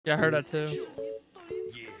Yeah, I heard that too.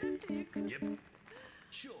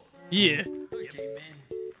 Yeah. Okay, man.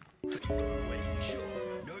 Wait, sure.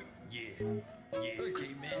 Nope. Yeah. Okay,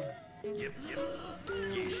 man. Yep.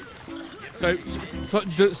 Yeah,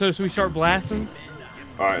 sure. So we start blasting?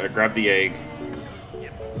 Alright, I grabbed the egg.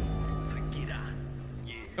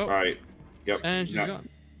 Oh. Alright. Yep. And she's gone.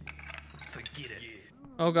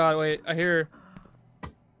 Oh god, wait. I hear her.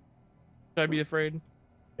 Should I be afraid?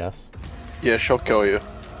 Yes. Yeah, she'll kill you.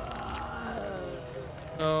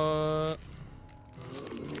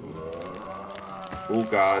 Oh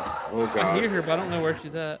god. Oh god. I hear her, but I don't know where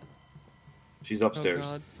she's at. She's upstairs.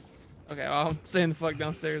 Oh god. Okay, well, I'm staying the fuck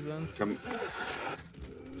downstairs then. Come.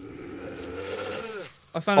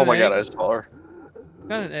 I found Oh an my egg. god, I just saw her.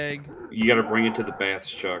 Found an egg. You gotta bring it to the baths,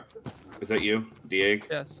 Chuck. Is that you? The egg?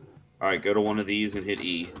 Yes. Alright, go to one of these and hit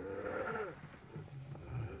E.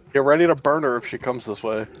 Get ready to burn her if she comes this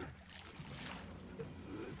way.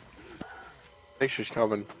 I think she's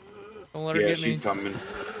coming. Don't let her Yeah, get me. she's coming.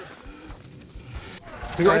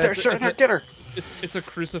 Right there, right there, get her! It's a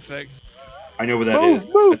crucifix. I know where that Move, is.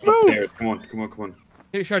 move, It's upstairs. move. Come on.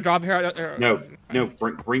 Hey, should I drop here? No,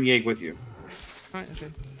 bring the egg with you. Alright,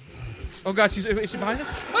 okay. Oh god, is she behind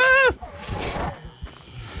us? Ah!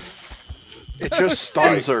 It just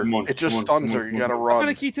stuns her. Come on, It just come on, stuns come her. on, You gotta come I found a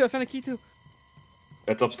run. key too.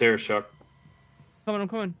 That's upstairs, Chuck. I'm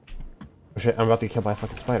coming. Oh shit, I'm about to get killed by a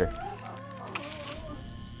fucking spider.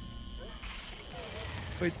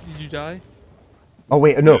 Wait, did you die? Oh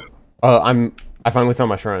wait, no. I finally found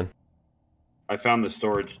my shrine. I found the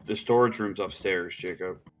storage. The storage room's upstairs,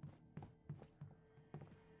 Jacob.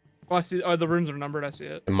 Oh, I see. Oh, the rooms are numbered. I see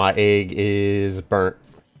it. And my egg is burnt.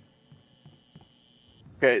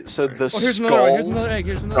 Okay, so the Oh, here's another egg. Here's skull, another egg.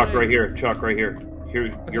 Here's another Chuck, egg. right here. Chuck, right here. Here,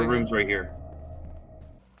 your Okay. room's right here.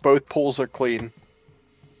 both pools are clean.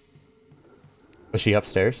 Was she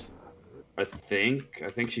upstairs? I think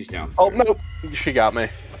she's downstairs. Oh, no, she got me.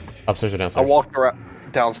 Upstairs or downstairs? I walked around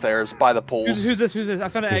downstairs by the pools. Who's this? I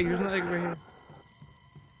found an egg. Here's another egg right here.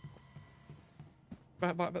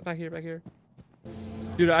 Back here.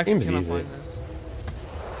 Dude, I actually Seems cannot easy. find this.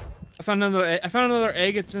 I found another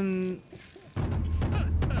egg. It's in.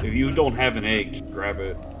 If you don't have an egg, just grab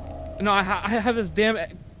it. No, I have this damn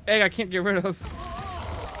egg I can't get rid of.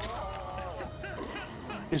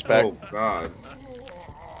 He's back. Oh god.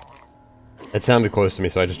 It sounded close to me,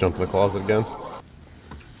 so I just jumped in the closet again.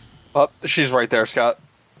 Oh, she's right there, Scott.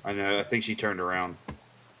 I know. I think she turned around.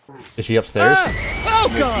 Is she upstairs? Ah!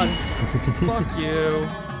 Oh god! Fuck you.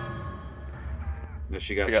 No,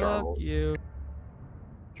 she got I got- Charles. Fuck you.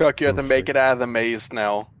 Chuck, you have to Oh, make shit. it out of the maze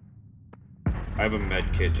now. I have a med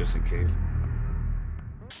kit just in case.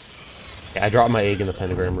 Yeah, I dropped my egg in the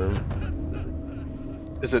pentagram room.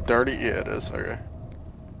 Is it dirty? Yeah, it is. Okay.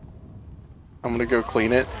 I'm gonna go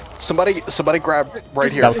clean it. Somebody grab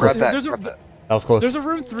right here. That was Grab close. that. There's a- Grab that. That was close. There's a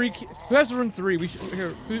room 3. Who has room 3?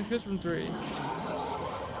 Who has room 3?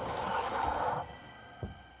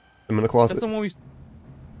 I'm in the closet. That's the one we.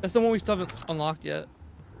 That's the one we still haven't unlocked yet.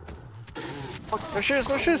 There she is.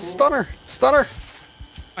 There she is. Stun her. Stun her.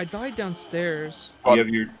 I died downstairs. Do you have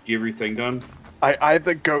your thing done? I have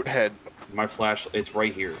the goat head. My flash. It's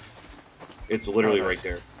right here. It's literally right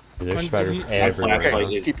there. There's When- spiders when you- My everywhere.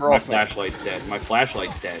 flashlight is. Keep her My off me. flashlight's dead. My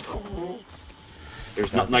flashlight's dead.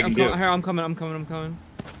 There's nothing I can do. I'm coming. I'm coming.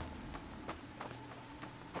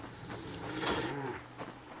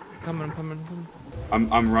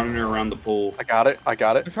 I'm running her around the pool. I got it. I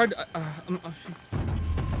got it. I tried.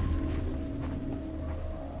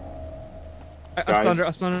 I Guys. stunned her.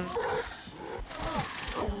 I stunned her.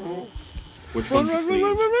 Which Run, one's run, run, clean?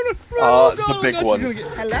 run, run, run, The run! Oh, big God, one. she's gonna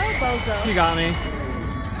get- Hello, Bozo. She got me.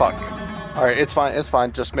 Fuck. Alright, it's fine. It's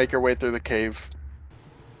fine. Just make your way through the cave.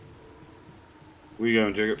 Where you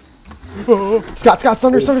going, Jacob? Scott,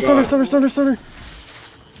 stunner.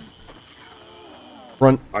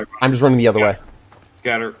 Run. I'm just running the other way.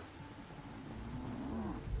 Scatter.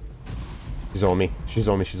 She's on me. She's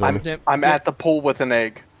on me. I'm at the pool with an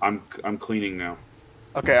egg. I'm cleaning now.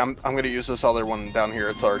 Okay, I'm gonna use this other one down here.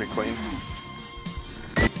 It's already clean.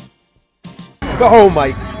 Oh my.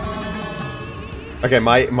 Okay,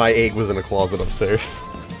 my egg was in a closet upstairs.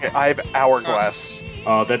 Okay, I have hourglass.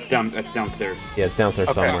 That's downstairs. Yeah, it's downstairs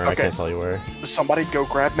Okay, somewhere. I okay. can't tell you where. Somebody go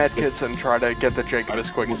grab medkits and try to get the Jacob as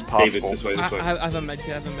quick as David, possible. this way. I have a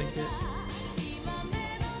medkit.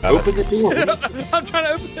 Open the door. I'm trying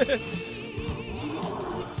to open it.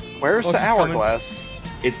 Where's Oh, the she's coming. hourglass?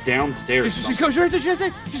 It's downstairs. She's coming.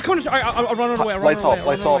 She's coming. I'll run away. Lights off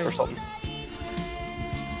or something.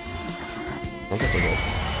 Sounds like we're good.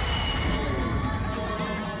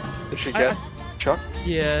 Did she get Chuck?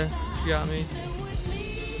 Yeah, she got me.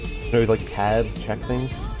 No, like tab check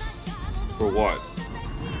things. For what?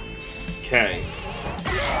 Okay.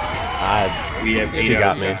 We have 8 She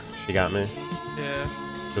got me. out. She got me. Yeah.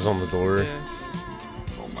 She was on the door. Yeah.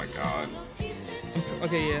 Oh my god.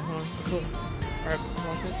 Okay, yeah, hold on. Cool. Alright,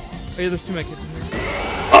 lock it. Oh yeah, there's 2 med kits in here.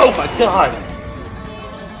 Oh my god!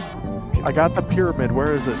 I got the pyramid.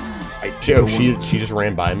 Where is it? She just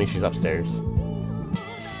ran by me. She's upstairs.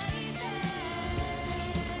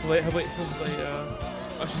 Wait,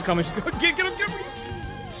 oh, she's coming. She's going. Get him, get him!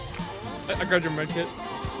 I grabbed your med kit.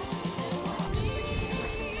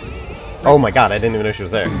 Oh my god, I didn't even know she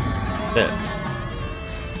was there. Shit.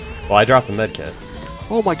 Well, I dropped the med kit.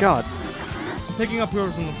 Oh my god. I'm picking up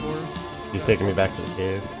yours on the floor. He's taking me back to the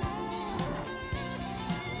cave.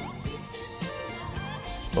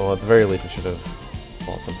 Well, at the very least, I should have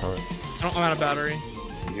bought some time. I'm out of battery.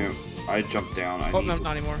 Yeah, I jumped down. Oh, no,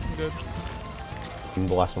 not anymore. I'm good. I'm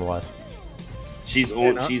the last one alive. She's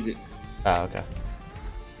on. She's. Ah, okay.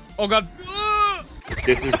 Oh god.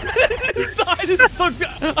 This is.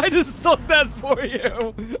 I just took that for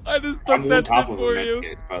you. I just took I'm on that top of for a you. med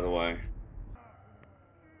kit, by the way.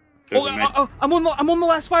 Oh, I'm on the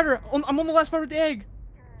last spider. I'm on the last spider with the egg.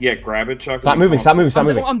 Yeah, grab it, Chuck. Stop moving! Stop moving! Stop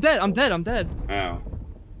moving! I'm dead. Oh.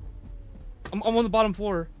 I'm on the bottom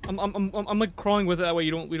floor. I'm like crawling with it. That way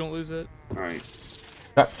we don't lose it. All right.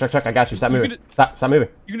 Chuck, I got you. Stop moving. Stop moving.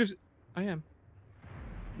 You can just. I am.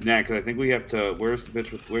 Nah, because I think we have to. Where's the bitch?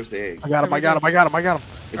 Where's the egg? I got him. It's I got him.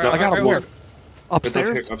 It's I got him. Where?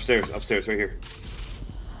 Upstairs? It's upstairs, right here.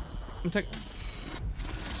 I'm taking.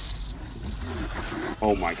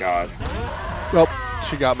 Oh my god. Oh,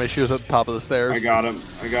 she got me. She was at the top of the stairs. I got him.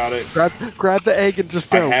 I got it. Grab the egg and just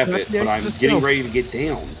go. I have Grab it, the egg, but I'm just getting go. ready to get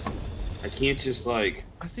down. I can't just like.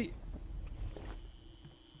 I see.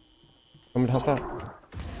 I'm gonna help out.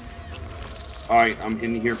 All right, I'm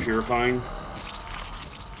in here purifying.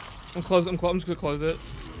 I'm just gonna close it.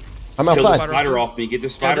 I'm Kill the outside. spider off me. Get the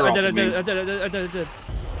spider off of me. I did.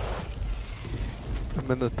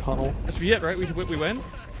 I'm in the tunnel. That's it, right? We win?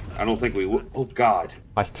 I don't think we would. Oh god.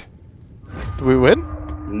 Fight. Do we win?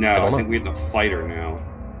 No, I don't think know. we have to fight her now.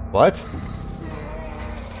 What?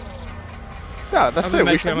 Yeah, that's I'm it. gonna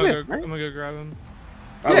We go should win, right? grab him.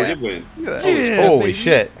 Oh, Yeah. we did win. Look at that. Yeah, Holy baby.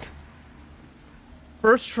 shit.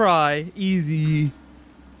 First try, easy.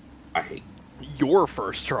 I hate. Your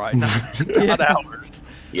first try, not ours.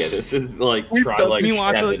 Yeah, this is like We've try done- like Meanwhile,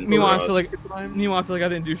 I feel seven. like, for us. I feel like I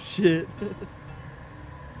didn't do shit.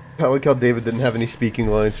 I like how David didn't have any speaking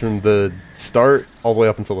lines from the start all the way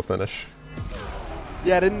up until the finish.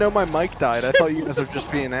 Yeah, I didn't know my mic died. I thought you guys were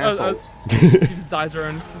just being assholes. She just dies her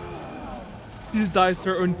own. She just dies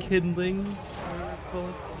her own kindling.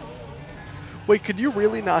 Wait, could you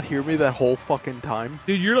really not hear me that whole fucking time?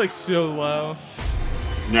 Dude, you're like so low.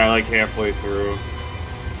 No, like halfway through.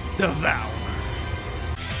 Devour.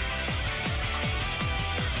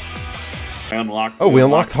 I unlocked. Oh, we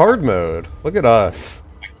unlocked hard mode. Look at us.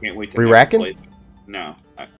 I can't wait to We never racking? play. No,